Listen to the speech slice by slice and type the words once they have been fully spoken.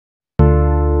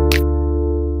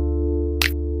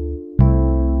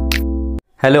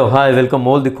Hello, hi, welcome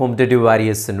all the competitive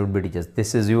warriors and would-be teachers.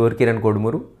 This is your Kiran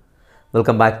Kodumuru.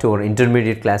 Welcome back to our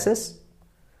intermediate classes.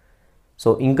 So,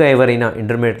 inka evaraina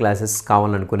intermediate classes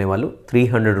kavalananukuనే వాళ్ళు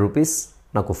 300 rupees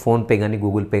నాకు phone pay గాని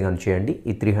Google pay గాని చేయండి.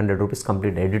 ఈ 300 rupees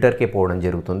complete editor కే పోవడం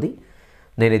జరుగుతుంది.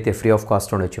 నేనైతే free of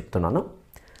cost లోనే చెప్తున్నాను.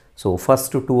 సో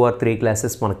ఫస్ట్ 2 or 3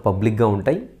 క్లాసెస్ మనకు పబ్లిక్ గా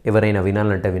ఉంటాయి. ఎవరైనా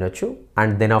వినాలంటే వినొచ్చు.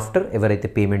 అండ్ దెన్ ఆఫ్టర్ ఎవరైతే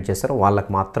పేమెంట్ చేస్తారో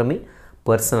వాళ్ళకి మాత్రమే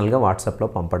పర్సనల్ గా వాట్సాప్ లో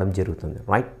పంపడం జరుగుతుంది.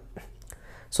 రైట్?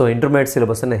 సో ఇంటర్మీడియట్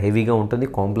సిలబస్ అనేది హెవీగా ఉంటుంది,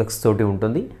 కాంప్లెక్స్ తోటి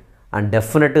ఉంటుంది. అండ్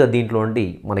డెఫినెట్గా దీంట్లో ఉండి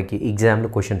మనకి ఎగ్జామ్లో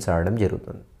క్వశ్చన్స్ ఆడడం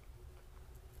జరుగుతుంది.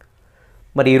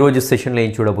 మరి ఈరోజు సెషన్లో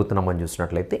ఏం చూడబోతున్నామని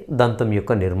చూసినట్లయితే దంతం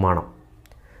యొక్క నిర్మాణం.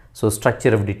 So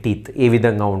structure of the teeth ఏ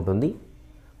విధంగా ఉంటుంది,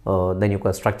 దాని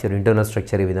యొక్క స్ట్రక్చర్, ఇంటర్నల్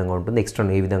స్ట్రక్చర్ ఏ విధంగా ఉంటుంది,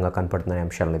 ఎక్స్టర్నల్ ఏ విధంగా కనపడుతున్న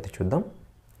అంశాలను అయితే చూద్దాం.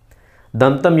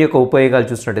 దంతం యొక్క ఉపయోగాలు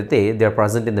చూసినట్టయితే they are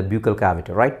present in the బ్యూకల్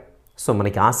cavity. Right? So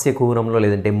మనకి హాస్య కుహరంలో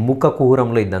లేదంటే ముఖ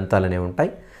కుహరంలో ఈ దంతాలు అనేవి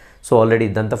ఉంటాయి. సో ఆల్రెడీ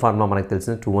దంత ఫార్ములా మనకు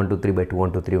తెలిసింది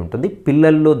 2123/2123 ఉంటుంది.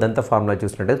 పిల్లల్లో దంత ఫార్ములా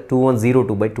చూసినట్టయితే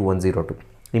 2102/2102.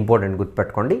 ఇంపార్టెంట్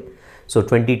గుర్తుపెట్టుకోండి. సో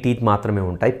 20 టీత్ మాత్రమే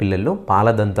ఉంటాయి పిల్లల్లో. పాల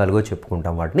దంతాలుగా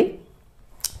చెప్పుకుంటాం వాటిని,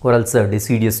 ఆర్ఎల్స్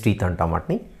డెసిడియస్ టీత్ అంటాం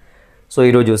వాటిని. సో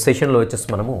ఈరోజు సెషన్లో వచ్చేసి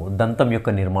మనము దంతం యొక్క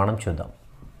నిర్మాణం చూద్దాం.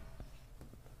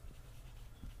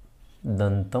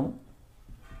 దంతం,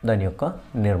 దాని యొక్క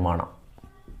నిర్మాణం.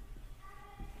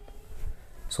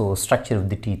 So structure of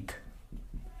the teeth,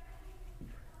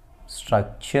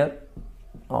 structure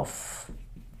of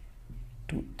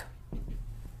tooth.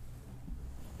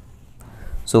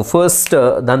 So first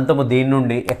దంతము దేని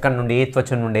నుండి, ఎక్కడి నుండి, ఏ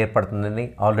త్వచం నుండి ఏర్పడుతుందని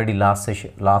ఆల్రెడీ లాస్ట్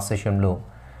సెషన్లో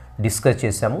డిస్కస్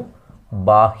చేసాము.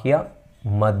 బాహ్య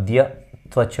మధ్య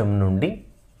త్వచం నుండి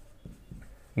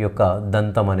ఈ యొక్క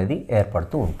దంతం అనేది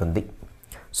ఏర్పడుతూ ఉంటుంది.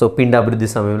 సో పిండ అభివృద్ధి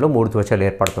సమయంలో 3 త్వచాలు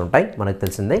ఏర్పడుతుంటాయి, మనకు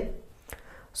తెలిసిందే.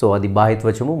 సో అది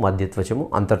బాహ్యత్వచము, మధ్యత్వచము,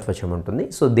 అంతర్త్వచము ఉంటుంది.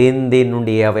 సో దేని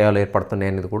నుండి ఏ అవయవాలు ఏర్పడుతున్నాయి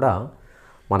అనేది కూడా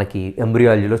మనకి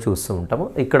ఎంబ్రియాలజీలో చూస్తూ ఉంటాము.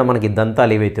 ఇక్కడ మనకి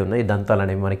దంతాలు ఏవైతే ఉన్నాయో ఈ దంతాలు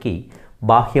అనేవి మనకి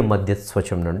బాహ్య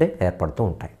మధ్యత్వచం నుండి ఏర్పడుతూ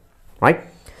ఉంటాయి. రైట్?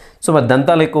 సో మరి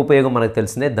దంతాల యొక్క ఉపయోగం మనకు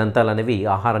తెలిసిందే. దంతాలు అనేవి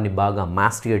ఆహారాన్ని బాగా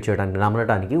మాస్టిగేట్ చేయడానికి,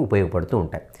 నమలడానికి ఉపయోగపడుతూ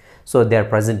ఉంటాయి. So they are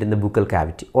present in the బుకల్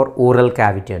cavity are oral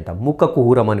cavity అంటాం. ముఖ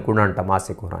కుహరం అని కూడా అంటాం,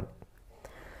 హాస్య కుహరాన్ని.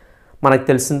 మనకు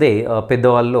తెలిసిందే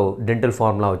పెద్దవాళ్ళలో డెంటల్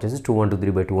ఫార్ములా వచ్చేసి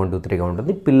 2123/2123గా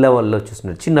ఉంటుంది. పిల్లవాళ్ళు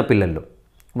వచ్చేసి చిన్న పిల్లల్లో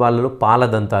వాళ్ళలో పాల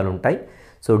దంతాలు ఉంటాయి.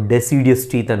 సో డెసిడియస్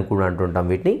టీత్ అని కూడా అంటుంటాం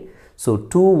వీటిని. సో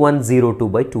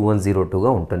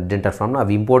 2102/2102గా ఉంటుంది డెంటల్ ఫార్ములా.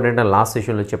 అవి ఇంపార్టెంట్ అని లాస్ట్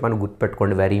సెషన్లో చెప్పాను,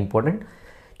 గుర్తుపెట్టుకోండి, very important.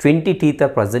 20 teeth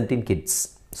are present in kids.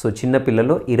 So చిన్న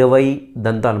పిల్లల్లో 20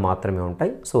 దంతాలు మాత్రమే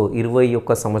ఉంటాయి. సో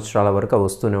 21 సంవత్సరాల వరకు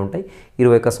వస్తూనే ఉంటాయి.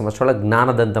 21 సంవత్సరాల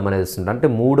జ్ఞానదంతం అనేది వస్తుంది, అంటే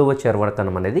 3వ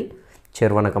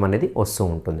చర్వనకం అనేది వస్తూ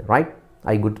ఉంటుంది. రైట్?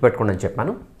 అవి గుర్తుపెట్టుకోండి అని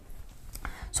చెప్పాను.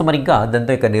 సో మరి ఇంకా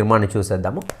దంతం యొక్క నిర్మాణాన్ని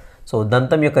చూసేద్దాము. సో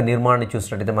దంతం యొక్క నిర్మాణాన్ని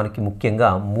చూసినట్టయితే మనకి ముఖ్యంగా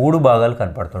 3 భాగాలు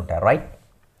కనపడుతుంటాయి. రైట్?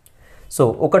 సో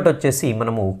ఒకటి వచ్చేసి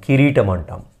మనము కిరీటం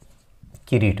అంటాం.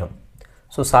 కిరీటం.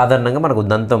 సో సాధారణంగా మనకు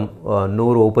దంతం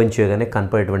నోరు ఓపెన్ చేయగానే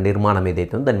కనపడేటువంటి నిర్మాణం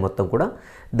ఏదైతే ఉందో దాన్ని మొత్తం కూడా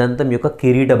దంతం యొక్క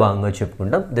కిరీట భాగంగా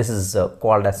చెప్పుకుంటాం. This is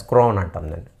called as crown అంటాం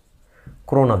దాన్ని.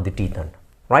 క్రోన్ ఆఫ్ ది టీత్ అంటాం.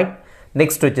 రైట్?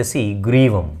 నెక్స్ట్ వచ్చేసి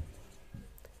గ్రీవం.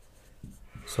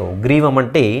 సో గ్రీవం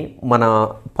అంటే మన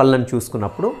పళ్ళను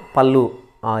చూసుకున్నప్పుడు పళ్ళు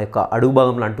ఆ యొక్క అడుగు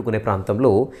భాగంలో అంటుకునే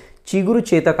ప్రాంతంలో చిగురు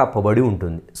చేత కప్పబడి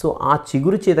ఉంటుంది. సో ఆ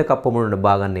చిగురు చేత కప్పబడి ఉన్న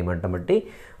భాగాన్ని ఏమంటామంటే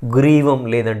గ్రీవం,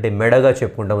 లేదంటే మెడగా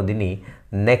చెప్పుకుంటాము. దీన్ని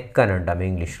నెక్ అని అంటాం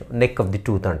ఇంగ్లీష్లో. నెక్ ఆఫ్ ది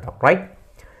టూత్ అంటాం. రైట్?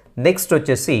 నెక్స్ట్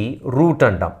వచ్చేసి రూట్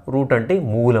అంటాం. రూట్ అంటే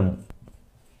మూలం.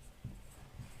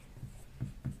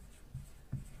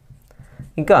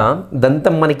 ఇంకా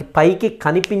దంతం మనకి పైకి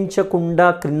కనిపించకుండా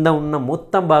క్రింద ఉన్న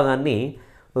మొత్తం భాగాన్ని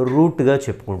రూట్గా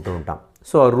చెప్పుకుంటూ ఉంటాం.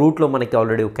 సో ఆ రూట్లో మనకి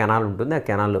ఆల్రెడీ ఒక కెనాల్ ఉంటుంది. ఆ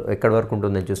కెనాల్ ఎక్కడి వరకు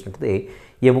ఉంటుందని చూసినట్లయితే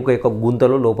ఎముక యొక్క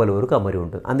గుంతలో లోపలి వరకు అమరి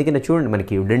ఉంటుంది. అందుకనే చూడండి,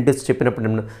 మనకి డెంటిస్ట్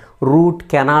చెప్పినప్పుడు రూట్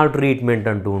కెనాల్ ట్రీట్మెంట్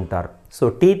అంటూ ఉంటారు. సో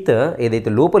టీత్ ఏదైతే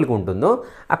లోపలికి ఉంటుందో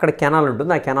అక్కడ కెనాల్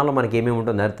ఉంటుంది. ఆ కెనాల్లో మనకి ఏమేమి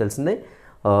ఉంటుందో అది తెలిసిందే.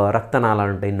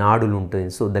 రక్తనాళాలు ఉంటాయి, నాడులు ఉంటాయి.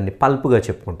 సో దాన్ని పల్ప్గా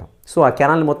చెప్పుకుంటాం. సో ఆ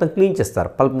కెనాల్ని మొత్తం క్లీన్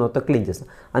చేస్తారు, పల్ప్ మొత్తం క్లీన్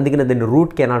చేస్తారు. అందుకనే దాన్ని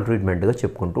రూట్ కెనాల్ ట్రీట్మెంట్గా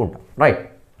చెప్పుకుంటూ ఉంటాం. రైట్?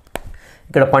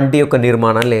 ఇక్కడ పంటి యొక్క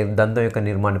నిర్మాణం లేదా దంతం యొక్క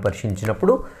నిర్మాణాన్ని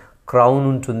పరిశీలించినప్పుడు క్రౌన్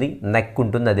ఉంటుంది, నెక్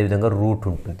ఉంటుంది, అదేవిధంగా రూట్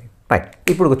ఉంటుంది. రైట్?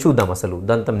 ఇప్పుడు చూద్దాం అసలు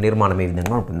దంతం నిర్మాణం ఏ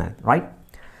విధంగా ఉంటుంది. రైట్?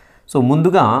 సో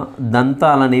ముందుగా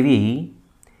దంతాలు అనేవి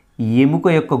ఎముక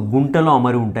యొక్క గుంటలో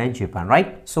అమరి ఉంటాయని చెప్పాను.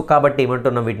 రైట్? సో కాబట్టి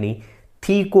ఏమంటున్నాం, వీటిని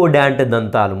థీకోడాంట్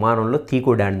దంతాలు, మానవుల్లో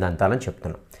థీకోడాంట్ దంతాలు అని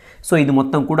చెప్తున్నాం. సో ఇది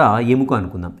మొత్తం కూడా ఎముక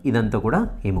అనుకుందాం. ఇదంతా కూడా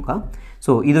ఎముక.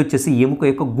 సో ఇది వచ్చేసి ఎముక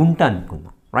యొక్క గుంట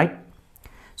అనుకుందాం. రైట్?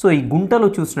 సో ఈ గుంటలో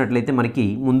చూసినట్లయితే మనకి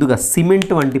ముందుగా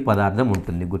సిమెంట్ వంటి పదార్థం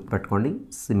ఉంటుంది. గుర్తుపెట్టుకోండి,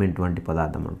 సిమెంట్ వంటి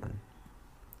పదార్థం ఉంటుంది.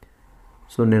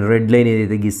 సో నేను రెడ్ లైన్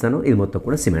ఏదైతే గీస్తానో ఇది మొత్తం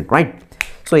కూడా సిమెంట్. రైట్?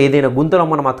 సో ఏదైనా గుంతలో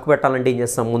మనం అతుకు పెట్టాలంటే ఏం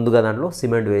చేస్తాం, ముందుగా దాంట్లో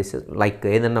సిమెంట్ వేసేసి లైక్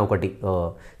ఏదైనా ఒకటి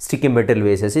స్టిక్కింగ్ మెటీరియల్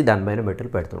వేసేసి దానిపైన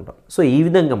మెటీరియల్ పెడుతుంటాం. సో ఈ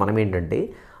విధంగా మనం ఏంటంటే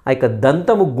ఆ యొక్క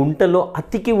దంతము గుంటలో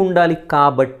అతికి ఉండాలి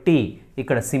కాబట్టి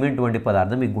ఇక్కడ సిమెంట్ వంటి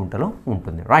పదార్థం ఈ గుంటలో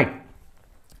ఉంటుంది. రైట్.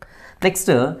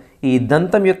 నెక్స్ట్ ఈ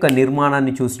దంతం యొక్క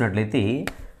నిర్మాణాన్ని చూసినట్లయితే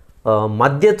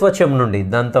మధ్యత్వచం నుండి,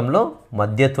 దంతంలో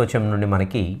మధ్యత్వచం నుండి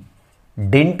మనకి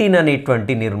డెంటిన్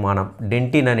అనేటువంటి నిర్మాణం,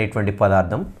 డెంటిన్ అనేటువంటి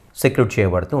పదార్థం సెక్రెట్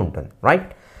చేయబడుతూ ఉంటుంది. రైట్.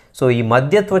 సో ఈ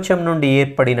మధ్యత్వచం నుండి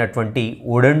ఏర్పడినటువంటి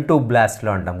ఒడంటోబ్లాస్ట్లు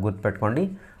అంటాం, గుర్తుపెట్టుకోండి,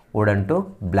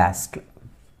 ఒడంటోబ్లాస్ట్లు.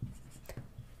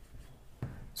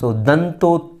 సో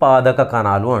దంతోత్పాదక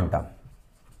కణాలు అంటాం,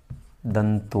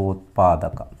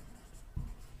 దంతోత్పాదక.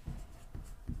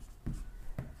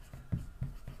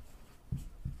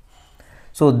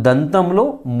 So దంతంలో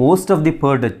most of the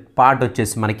part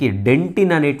వచ్చేసి మనకి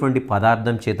డెంటిన్ అనేటువంటి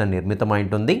పదార్థం చేత నిర్మితమై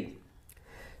ఉంటుంది.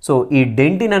 సో ఈ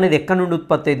డెంటిన్ అనేది ఎక్కడి నుండి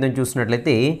ఉత్పత్తి అయిందని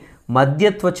చూసినట్లయితే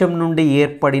మధ్యత్వచం నుండి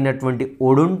ఏర్పడినటువంటి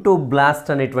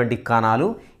ఒడొంటోబ్లాస్ట్ అనేటువంటి కణాలు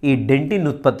ఈ డెంటిన్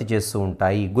ఉత్పత్తి చేస్తూ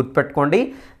ఉంటాయి. గుర్తుపెట్టుకోండి,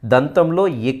 దంతంలో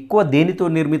ఎక్కువ దేనితో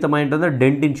నిర్మితమై ఉంటుందో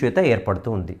డెంటిన్ చేత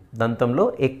ఏర్పడుతూ ఉంది, దంతంలో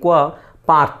ఎక్కువ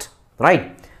పార్ట్. రైట్.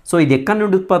 సో ఇది ఎక్కడి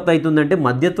నుండి ఉత్పత్తి అవుతుందంటే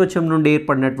మధ్యత్వచం నుండి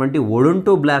ఏర్పడినటువంటి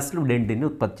ఒడొంటోబ్లాస్ట్లు డెంటిన్ని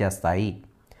ఉత్పత్తి చేస్తాయి.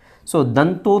 సో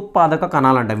దంతోత్పాదక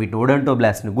కణాలు అంట వీటి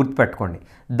ఒడొంటోబ్లాస్ట్ని, గుర్తుపెట్టుకోండి,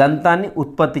 దంతాన్ని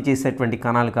ఉత్పత్తి చేసేటువంటి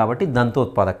కణాలు కాబట్టి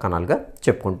దంతోత్పాదక కణాలుగా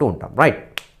చెప్పుకుంటూ ఉంటాం. రైట్.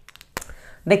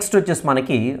 నెక్స్ట్ వచ్చేసి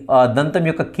మనకి దంతం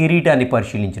యొక్క కిరీటాన్ని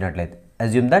పరిశీలించినట్లయితే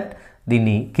అజ్యూమ్ దట్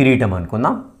దీన్ని కిరీటం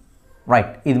అనుకుందాం.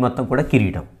 రైట్. ఇది మొత్తం కూడా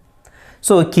కిరీటం.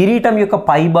 సో కిరీటం యొక్క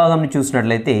పై భాగంని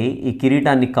చూసినట్లయితే ఈ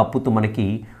కిరీటాన్ని కప్పుతూ మనకి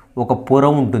ఒక పొర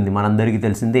ఉంటుంది, మనందరికీ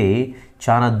తెలిసిందే,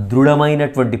 చాలా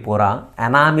దృఢమైనటువంటి పొర,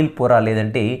 ఎనామిల్ పొర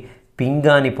లేదంటే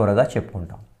పింగాణి పొరగా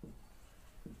చెప్పుకుంటాం,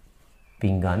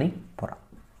 పింగాణి పొర.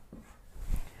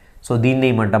 సో దీన్ని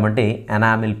ఏమంటామంటే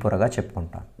ఎనామిల్ పొరగా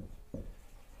చెప్పుకుంటాం,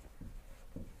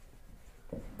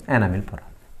 ఎనామిల్ పొర.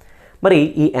 మరి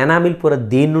ఈ ఎనామిల్ పొర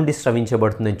దేని నుండి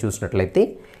స్రవించబడుతుందని చూసినట్లయితే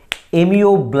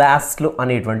ఎమియోబ్లాస్ట్లు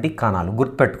అనేటువంటి కణాలు,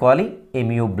 గుర్తుపెట్టుకోవాలి,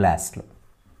 ఎమియోబ్లాస్ట్లు,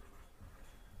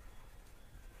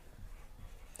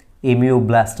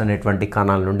 ఎమియోబ్లాస్ట్ అనేటువంటి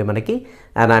కణాల నుండి మనకి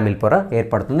ఎనామిల్ పొర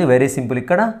ఏర్పడుతుంది. వెరీ సింపుల్,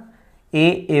 ఇక్కడ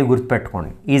ఏ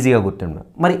గుర్తుపెట్టుకోండి, ఈజీగా గుర్తుండ.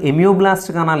 మరి ఎమియోబ్లాస్ట్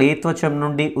కణాలు ఏ త్వచం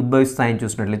నుండి ఉద్భవిస్తాయని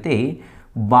చూసినట్లయితే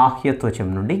బాహ్య త్వచం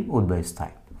నుండి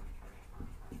ఉద్భవిస్తాయి.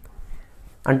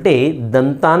 అంటే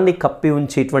దంతాన్ని కప్పి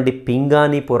ఉంచేటువంటి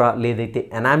పింగాణి పొర లేదైతే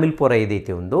ఎనామిల్ పొర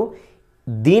ఏదైతే ఉందో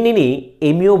దీనిని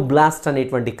ఎమియోబ్లాస్ట్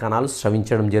అనేటువంటి కణాలు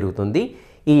స్రవించడం జరుగుతుంది.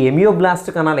 ఈ ఎమియోబ్లాస్ట్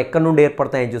కణాలు ఎక్కడి నుండి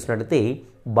ఏర్పడతాయని చూసినట్లయితే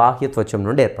బాహ్య త్వచం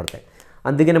నుండి ఏర్పడతాయి.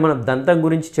 అందుకని మనం దంతం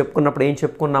గురించి చెప్పుకున్నప్పుడు ఏం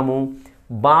చెప్పుకున్నాము,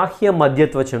 బాహ్య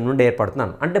మధ్యత్వచం నుండి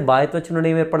ఏర్పడుతున్నాను అంటే బాహ్యత్వచం నుండి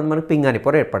ఏం ఏర్పడింది, మనకు పింగాణి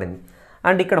పొర ఏర్పడింది.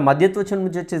 అండ్ ఇక్కడ మధ్యత్వచం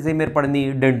నుంచి వచ్చేసి ఏం ఏర్పడింది,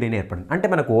 డెంటిన్ ఏర్పడింది. అంటే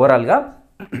మనకు ఓవరాల్గా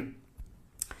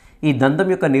ఈ దంతం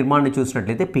యొక్క నిర్మాణాన్ని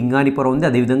చూసినట్లయితే పింగాణి పొర ఉంది,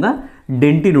 అదేవిధంగా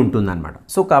డెంటిన్ ఉంటుందన్నమాట.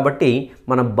 సో కాబట్టి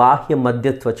మనం బాహ్య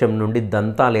మధ్యత్వచం నుండి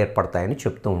దంతాలు ఏర్పడతాయని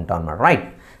చెప్తూ ఉంటాం అన్నమాట. రైట్.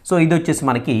 సో ఇది వచ్చేసి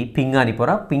మనకి పింగాణి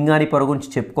పొర. పింగాణి పొర గురించి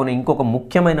చెప్పుకునే ఇంకొక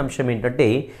ముఖ్యమైన అంశం ఏంటంటే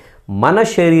మన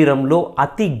శరీరంలో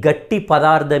అతి గట్టి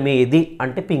పదార్థం ఏది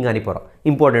అంటే పింగాణి పొర.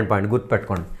 ఇంపార్టెంట్ పాయింట్,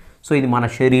 గుర్తుపెట్టుకోండి. సో ఇది మన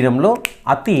శరీరంలో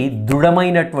అతి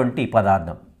దృఢమైనటువంటి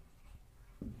పదార్థం,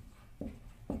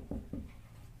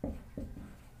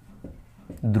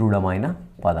 దృఢమైన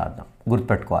పదార్థం,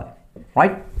 గుర్తుపెట్టుకోవాలి.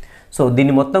 రైట్. సో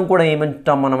దీన్ని మొత్తం కూడా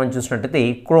ఏమంటాం మనం అని చూసినట్టయితే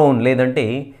క్రోన్ లేదంటే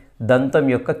దంతం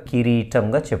యొక్క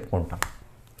కిరీటంగా చెప్పుకుంటాం.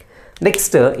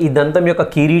 నెక్స్ట్ ఈ దంతం యొక్క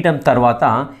కిరీటం తర్వాత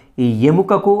ఈ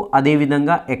ఎముకకు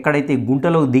అదేవిధంగా ఎక్కడైతే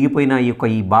గుంటలో దిగిపోయిన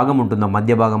ఈ భాగం ఉంటుందో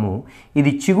మధ్య భాగము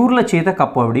ఇది చిగుర్ల చేత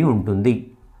కప్పబడి ఉంటుంది.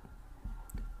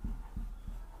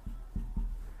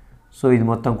 సో ఇది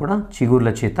మొత్తం కూడా చిగుర్ల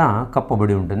చేత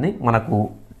కప్పబడి ఉంటుంది, మనకు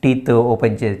టీత్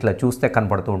ఓపెన్ చేసి ఇట్లా చూస్తే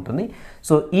కనపడుతూ ఉంటుంది.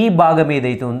 సో ఈ భాగం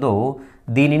ఏదైతే ఉందో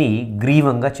దీనిని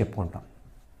గ్రీవంగా చెప్పుకుంటాం,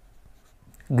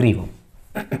 గ్రీవం.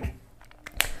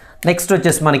 నెక్స్ట్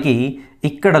వచ్చేసి మనకి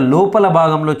ఇక్కడ లోపల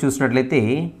భాగంలో చూసినట్లయితే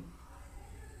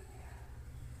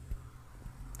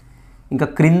ఇంకా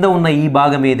క్రింద ఉన్న ఈ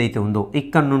భాగం ఏదైతే ఉందో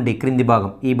ఇక్కడ నుండి క్రింది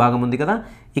భాగం, ఈ భాగం ఉంది కదా,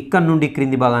 ఇక్కడ నుండి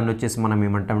క్రింది భాగాన్ని వచ్చేసి మనం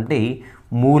ఏమంటామంటే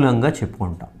మూలంగా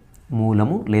చెప్పుకుంటాం,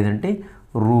 మూలము లేదంటే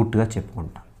రూట్గా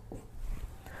చెప్పుకుంటాం.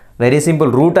 Very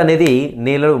simple. రూట్ అనేది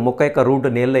నేలలో, మొక్క యొక్క రూట్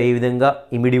నేలలో ఏ విధంగా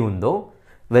ఇమిడి ఉందో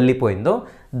వెళ్ళిపోయిందో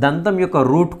దంతం యొక్క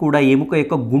రూట్ కూడా ఎముక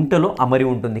యొక్క గుంటలో అమరి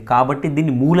ఉంటుంది కాబట్టి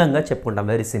దీన్ని మూలంగా చెప్పుకుంటాం.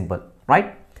 Very simple.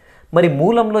 రైట్. మరి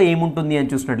మూలంలో ఏముంటుంది అని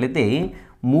చూసినట్లయితే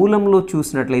మూలంలో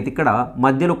చూసినట్లయితే ఇక్కడ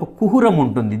మధ్యలో ఒక కుహురం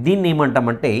ఉంటుంది, దీన్ని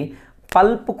ఏమంటామంటే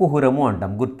పల్ప్ కుహురము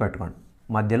అంటాం, గుర్తుపెట్టుకోండి.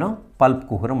 మధ్యలో పల్ప్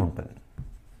కుహురం ఉంటుంది.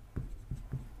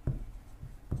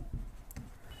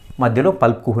 మధ్యలో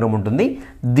పల్ప్ కుహరం ఉంటుంది.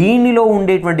 దీనిలో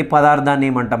ఉండేటువంటి పదార్థాన్ని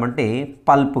ఏమంటామంటే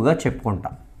పల్ప్గా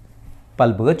చెప్పుకుంటాం.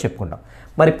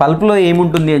 మరి పల్ప్లో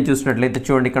ఏముంటుంది అని చూసినట్లయితే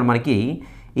చూడండి, ఇక్కడ మనకి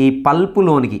ఈ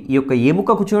పల్పులోనికి ఈ యొక్క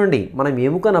ఎముకకు చూడండి, మనం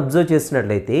ఎముకను అబ్జర్వ్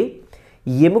చేసినట్లయితే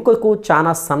ఎముకకు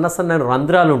చాలా సన్న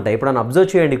రంధ్రాలు ఉంటాయి. ఎప్పుడైనా అబ్జర్వ్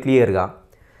చేయండి క్లియర్గా,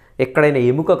 ఎక్కడైనా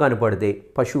ఎముక కనపడితే,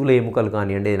 పశువుల ఎముకలు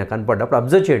కానివ్వండి ఏదైనా కనపడ్డప్పుడు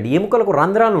అబ్జర్వ్ చేయండి, ఎముకలకు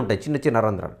రంధ్రాలు ఉంటాయి, చిన్న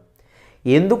రంధ్రాలు.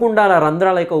 ఎందుకు ఉండాలి? ఆ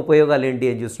రంధ్రాల యొక్క ఉపయోగాలు ఏంటి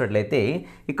అని చూసినట్లయితే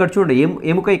ఇక్కడ చూడండి,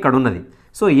 ఎముక ఇక్కడ ఉన్నది.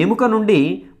 సో ఎముక నుండి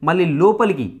మళ్ళీ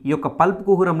లోపలికి ఈ యొక్క పల్ప్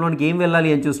కుహరంలోనికి ఏం వెళ్ళాలి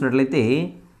అని చూసినట్లయితే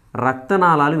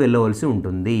రక్తనాళాలు వెళ్ళవలసి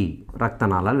ఉంటుంది,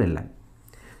 రక్తనాళాలు వెళ్ళాలి.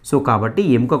 సో కాబట్టి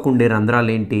ఎముకకు ఉండే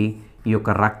రంధ్రాలు ఏంటి? ఈ యొక్క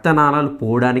రక్తనాళాలు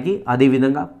పోవడానికి,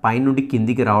 అదేవిధంగా పైనుండి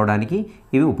కిందికి రావడానికి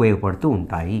ఇవి ఉపయోగపడుతూ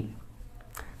ఉంటాయి.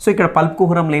 సో ఇక్కడ పల్ప్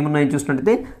కుహరంలో ఏమున్నాయని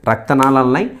చూసినట్లయితే రక్తనాళాలు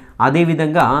ఉన్నాయి,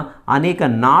 అదేవిధంగా అనేక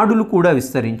నాడులు కూడా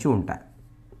విస్తరించి ఉంటాయి.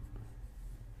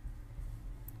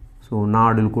 సో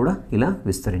నాడులు కూడా ఇలా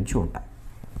విస్తరించి ఉంటాయి.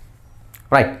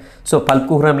 రైట్. సో పల్ప్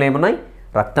కుహరంలో ఏమున్నాయి?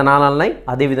 రక్తనాళాలు ఉన్నాయి,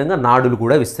 అదేవిధంగా నాడులు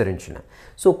కూడా విస్తరించినాయి.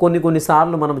 సో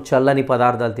కొన్నిసార్లు మనం చల్లని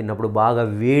పదార్థాలు తిన్నప్పుడు, బాగా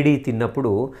వేడి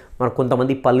తిన్నప్పుడు మనకు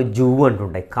కొంతమంది పళ్ళు జువ్వు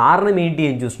అంటుంటాయి. కారణం ఏంటి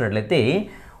అని చూసినట్లయితే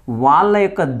వాళ్ళ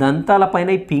యొక్క దంతాలపైన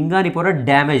ఈ పింగాణి పొర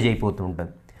డ్యామేజ్ అయిపోతూ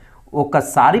ఉంటుంది.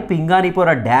 ఒకసారి పింగాణి పొర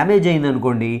డ్యామేజ్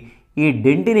అయిందనుకోండి, ఈ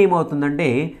డెంటిన్ ఏమవుతుందంటే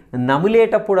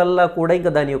నమిలేటప్పుడల్లా కూడా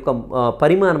ఇంకా దాని యొక్క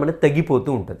పరిమాణం అనేది తగ్గిపోతూ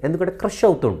ఉంటుంది, ఎందుకంటే క్రష్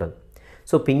అవుతూ ఉంటుంది.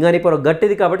 సో పింగాణి పొర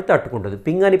గట్టిది కాబట్టి తట్టుకుంటుంది.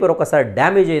 పింగాణి పొర ఒకసారి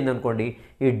డ్యామేజ్ అయిందనుకోండి,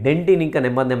 ఈ డెంటిన్ ఇంకా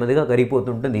నెమ్మదిగా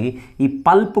కరిగిపోతుంటుంది. ఈ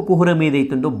పల్ప్ కుహరం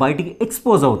ఏదైతుందో బయటికి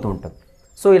ఎక్స్పోజ్ అవుతూ ఉంటుంది.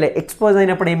 సో ఇలా ఎక్స్పోజ్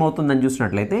అయినప్పుడు ఏమవుతుందని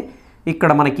చూసినట్లయితే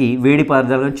ఇక్కడ మనకి వేడి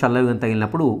పదార్థాలు కానీ చల్లగా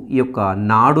తగిలినప్పుడు ఈ యొక్క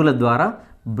నాడుల ద్వారా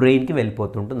బ్రెయిన్కి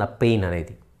వెళ్ళిపోతుంటుంది ఆ పెయిన్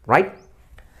అనేది. రైట్.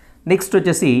 నెక్స్ట్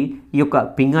వచ్చేసి ఈ యొక్క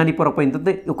పింగాణి పొర పోయిన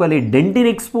తర్వాత ఒకవేళ డెంటిన్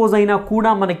ఎక్స్పోజ్ అయినా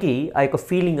కూడా మనకి ఆ యొక్క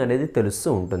ఫీలింగ్ అనేది తెలుస్తూ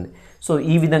ఉంటుంది. సో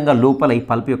ఈ విధంగా లోపల ఈ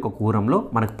పల్ప్ యొక్క కుహరంలో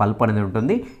మనకు పల్ప్ అనేది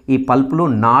ఉంటుంది. ఈ పల్ప్లో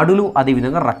నాడులు,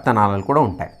 అదేవిధంగా రక్తనాళాలు కూడా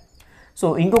ఉంటాయి. సో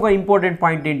ఇంకొక ఇంపార్టెంట్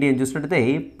పాయింట్ ఏంటి అని చూసినట్టయితే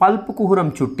పల్ప్ కుహరం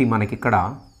చుట్టి మనకి ఇక్కడ,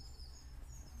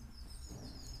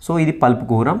 సో ఇది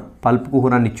పల్ప్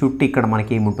కుహరాన్ని చుట్టి ఇక్కడ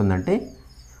మనకి ఏముంటుందంటే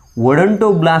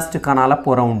ఒడంటోబ్లాస్ట్ కణాల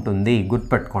పొర ఉంటుంది,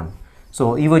 గుర్తుపెట్టుకోండి. సో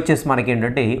ఇవి వచ్చేసి మనకి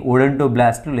ఏంటంటే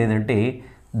ఒడంటోబ్లాస్ట్లు లేదంటే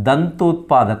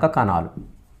దంతోత్పాదక కణాలు.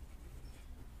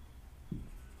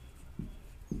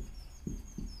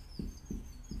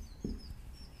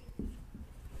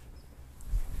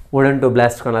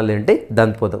 ఒడంటోబ్లాస్ట్ కణాలు అంటే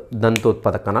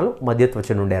దంతోత్పాదక కణాలు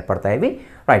మధ్యత్వచ నుండి ఏర్పడతాయి ఇవి.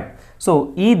 రైట్. సో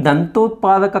ఈ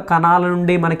దంతోత్పాదక కణాల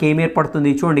నుండి మనకి ఏం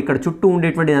ఏర్పడుతుంది చూడండి, ఇక్కడ చుట్టూ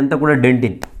ఉండేటువంటి ఇదంతా కూడా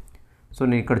డెంటిన్. సో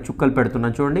నేను ఇక్కడ చుక్కలు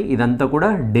పెడుతున్నాను చూడండి, ఇదంతా కూడా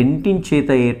డెంటిన్ చేత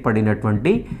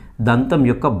ఏర్పడినటువంటి దంతం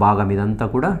యొక్క భాగం, ఇదంతా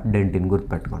కూడా డెంటిన్,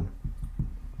 గుర్తుపెట్టుకోండి.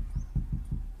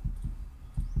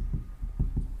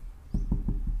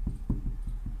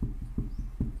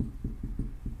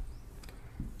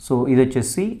 సో ఇది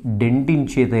వచ్చేసి డెంటిన్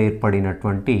చేత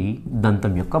ఏర్పడినటువంటి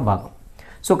దంతం యొక్క భాగం.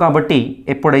 సో కాబట్టి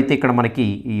ఎప్పుడైతే ఇక్కడ మనకి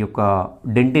ఈ యొక్క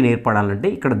డెంటిన్ ఏర్పడాలంటే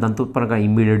ఇక్కడ దంతోత్పరంగా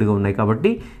ఇమ్మీడియట్గా ఉన్నాయి కాబట్టి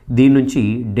దీని నుంచి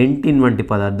డెంటిన్ వంటి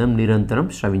పదార్థం నిరంతరం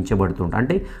స్రవించబడుతుంటుంది.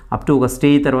 అంటే అప్ టు ఒక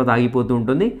స్టేజ్ తర్వాత ఆగిపోతూ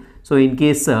ఉంటుంది. సో ఇన్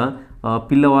కేస్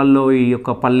పిల్లవాళ్ళలో ఈ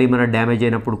యొక్క పళ్ళు ఏమైనా డ్యామేజ్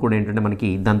అయినప్పుడు కూడా ఏంటంటే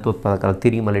మనకి దంతోత్పాదకాలు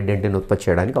తిరిగి మళ్ళీ డెంటిన్ ఉత్పత్తి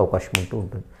చేయడానికి అవకాశం ఉంటూ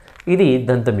ఉంటుంది. ఇది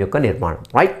దంతం యొక్క నిర్మాణం.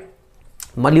 రైట్.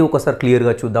 మళ్ళీ ఒకసారి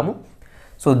క్లియర్గా చూద్దాము.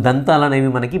 సో దంతాలు అనేవి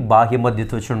మనకి బాహ్య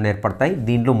మధ్యత్వచ నుండి ఏర్పడతాయి.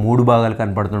 దీంట్లో 3 భాగాలు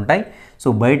కనపడుతుంటాయి. సో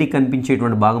బయటికి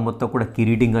కనిపించేటువంటి భాగం మొత్తం కూడా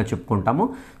కిరీటింగా చెప్పుకుంటాము.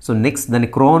 సో నెక్స్ట్ దాన్ని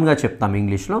క్రోన్గా చెప్తాము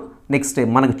ఇంగ్లీష్లో. నెక్స్ట్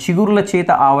మనకు చిగురుల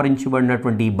చేత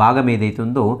ఆవరించబడినటువంటి ఈ భాగం ఏదైతే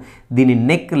ఉందో దీన్ని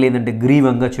నెక్ లేదంటే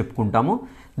గ్రీవంగా చెప్పుకుంటాము.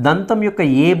 దంతం యొక్క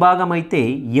ఏ భాగం అయితే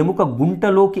ఎముక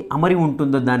గుంటలోకి అమరి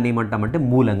ఉంటుందో దాన్ని ఏమంటామంటే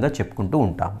మూలంగా చెప్పుకుంటూ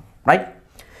ఉంటాము. రైట్.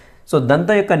 సో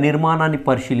దంతం యొక్క నిర్మాణాన్ని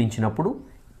పరిశీలించినప్పుడు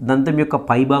దంతం యొక్క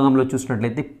పై భాగంలో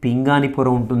చూసినట్లయితే పింగాణి పొర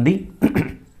ఉంటుంది.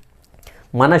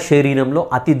 మన శరీరంలో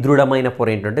అతి దృఢమైన పొర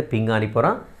ఏంటంటే పింగాణి పొర.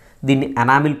 దీన్ని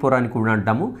ఎనామిల్ పొర అని కూడా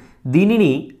అంటాము.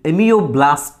 దీనిని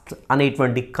ఎమియోబ్లాస్ట్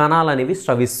అనేటువంటి కణాలు అనేవి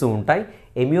స్రవిస్తూ ఉంటాయి.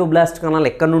 ఎమియోబ్లాస్ట్ కణాలు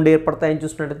ఎక్కడి నుండి ఏర్పడతాయని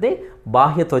చూసినట్లయితే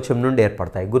బాహ్య త్వచం నుండి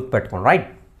ఏర్పడతాయి, గుర్తుపెట్టుకోండి. రైట్.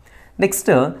 నెక్స్ట్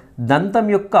దంతం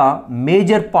యొక్క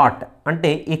మేజర్ పార్ట్ అంటే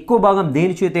ఎక్కువ భాగం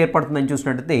దేని చేత ఏర్పడుతుందని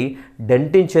చూసినట్లయితే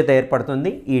డెంటిన్ చేత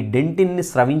ఏర్పడుతుంది. ఈ డెంటిన్ని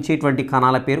స్రవించేటువంటి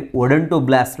కణాల పేరు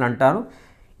ఒడంటోబ్లాస్ట్లు అంటారు.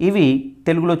 ఇవి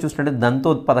తెలుగులో చూసినట్లయితే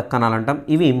దంతోత్పాదక కణాలు అంటాం.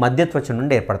 ఇవి మధ్యత్వచం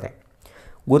నుండి ఏర్పడతాయి.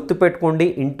 గుర్తుపెట్టుకోండి,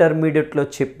 ఇంటర్మీడియట్లో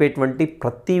చెప్పేటువంటి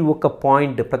ప్రతి ఒక్క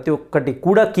పాయింట్, ప్రతి ఒక్కటి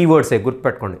కూడా కీవర్డ్సే,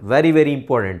 గుర్తుపెట్టుకోండి, very very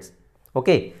importance.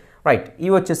 Okay. Right.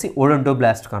 ఇవి వచ్చేసి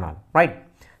ఒడంటోబ్లాస్ట్ కణాలు. రైట్.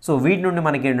 సో వీటి నుండి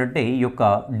మనకి ఏంటంటే ఈ యొక్క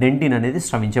డెంటిన్ అనేది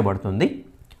స్రవించబడుతుంది.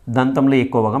 దంతంలో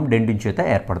ఎక్కువ భాగం డెంటిన్ చేత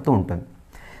ఏర్పడుతూ ఉంటుంది.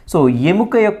 సో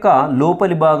ఎముక యొక్క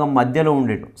లోపలి భాగం మధ్యలో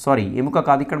ఎముక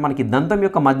కాదు, ఇక్కడ మనకి దంతం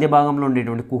యొక్క మధ్య భాగంలో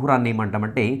ఉండేటువంటి కుహరాన్ని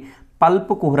ఏమంటామంటే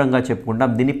పల్ప్ కుహరంగా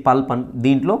చెప్పుకుంటాం.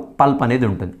 దీంట్లో పల్ప్ అనేది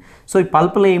ఉంటుంది. సో ఈ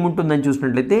పల్ప్లో ఏముంటుందని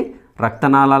చూసినట్లయితే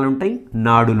రక్తనాళాలు ఉంటాయి,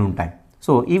 నాడులు ఉంటాయి.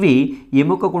 సో ఇవి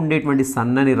ఎముకకు ఉండేటువంటి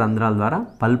సన్నని రంధ్రాల ద్వారా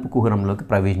పల్ప్ కుహరంలోకి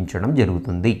ప్రవేశించడం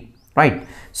జరుగుతుంది. రైట్.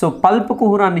 సో పల్ప్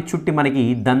కుహరాన్ని చుట్టి మనకి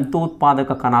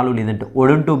దంతోత్పాదక కణాలు లేదంటే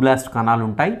ఒడోంటోబ్లాస్ట్ కణాలు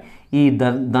ఉంటాయి. ఈ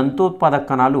దంతోత్పాదక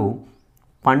కణాలు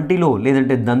పంటిలో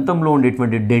లేదంటే దంతంలో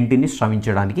ఉండేటువంటి డెంటిని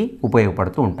స్రవించడానికి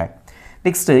ఉపయోగపడుతూ ఉంటాయి.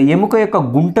 నెక్స్ట్ ఎముక యొక్క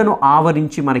గుంటను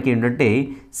ఆవరించి మనకి ఏంటంటే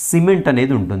సిమెంట్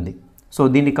అనేది ఉంటుంది. సో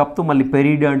దీన్ని కప్తూ మళ్ళీ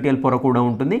పెరిడాంటియల్ పొర కూడా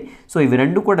ఉంటుంది. సో ఇవి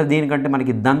రెండు కూడా దేనికంటే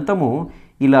మనకి దంతము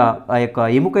ఇలా ఆ యొక్క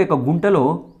ఎముక యొక్క గుంటలో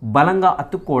బలంగా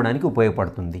అతుక్కోవడానికి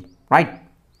ఉపయోగపడుతుంది. రైట్.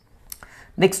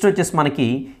 నెక్స్ట్ వచ్చేసి మనకి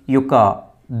ఈ యొక్క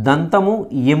దంతము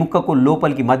ఎముకకు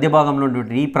లోపలికి మధ్య భాగంలో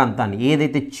ఉన్నటువంటి ఈ ప్రాంతాన్ని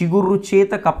ఏదైతే చిగురు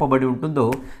చేత కప్పబడి ఉంటుందో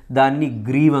దాన్ని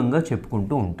గ్రీవంగా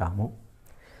చెప్పుకుంటూ ఉంటాము.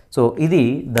 సో ఇది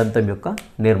దంతం యొక్క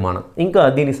నిర్మాణం. ఇంకా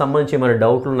దీనికి సంబంధించి ఏమైనా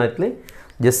డౌట్లు ఉన్నట్లే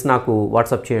జస్ట్ నాకు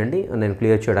వాట్సాప్ చేయండి, నేను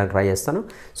క్లియర్ చేయడానికి ట్రై చేస్తాను.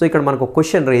 సో ఇక్కడ మనకు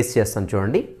క్వశ్చన్ రేస్ చేస్తాను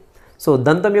చూడండి. సో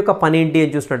దంతం యొక్క పని ఏంటి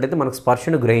అని చూసినట్టయితే మనకు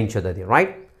స్పర్శను గ్రహించదు అది.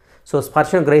 రైట్. సో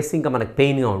స్పర్శను గ్రహిస్తే ఇంకా మనకు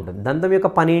పెయిన్గా ఉంటుంది. దంతం యొక్క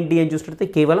పని ఏంటి అని చూసినట్టయితే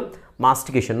కేవలం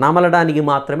మాస్టికేషన్, నమలడానికి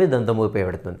మాత్రమే దంతం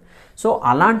ఉపయోగపడుతుంది. సో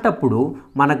అలాంటప్పుడు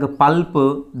మనకు పల్ప్,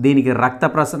 దీనికి రక్త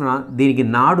ప్రసరణ, దీనికి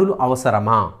నాడులు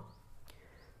అవసరమా?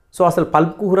 సో అసలు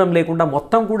పల్ప్ కుహరం లేకుండా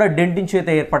మొత్తం కూడా డెంటిన్ చేత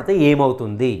ఏర్పడితే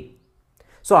ఏమవుతుంది?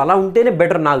 సో అలా ఉంటేనే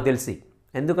బెటర్ నాకు తెలిసి.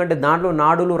 ఎందుకంటే దాంట్లో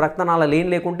నాడులు రక్తనాళాలు ఏం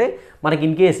లేకుంటే మనకి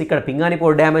ఇన్ కేస్ ఇక్కడ పింగాణి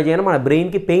పోర్ డ్యామేజ్ అయినా మన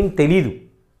బ్రెయిన్కి పెయిన్ తెలీదు.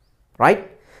 రైట్.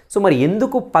 సో మరి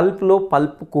ఎందుకు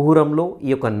పల్ప్ కుహరంలో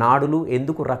ఈ యొక్క నాడులు,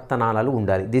 ఎందుకు రక్తనాళాలు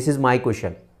ఉండాలి? This is my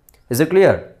question. Is it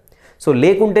clear? So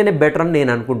లేకుంటేనే better అని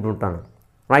నేను అనుకుంటుంటాను.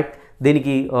 రైట్.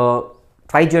 దీనికి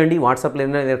ట్రై చేయండి, వాట్సాప్లో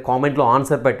కామెంట్లో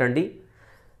ఆన్సర్ పెట్టండి.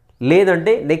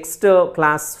 లేదంటే నెక్స్ట్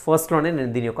క్లాస్ ఫస్ట్లోనే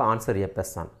నేను దీని యొక్క ఆన్సర్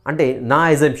చెప్పేస్తాను. అంటే నా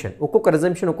ఎజంప్షన్, ఒక్కొక్క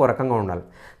ఎజంప్షన్ ఒక్కో రకంగా ఉండాలి.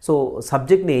 సో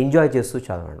సబ్జెక్ట్ని ఎంజాయ్ చేస్తూ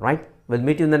చదవండి. Right. Will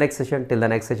meet you in the next session. Till the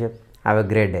next session, have a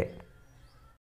great day.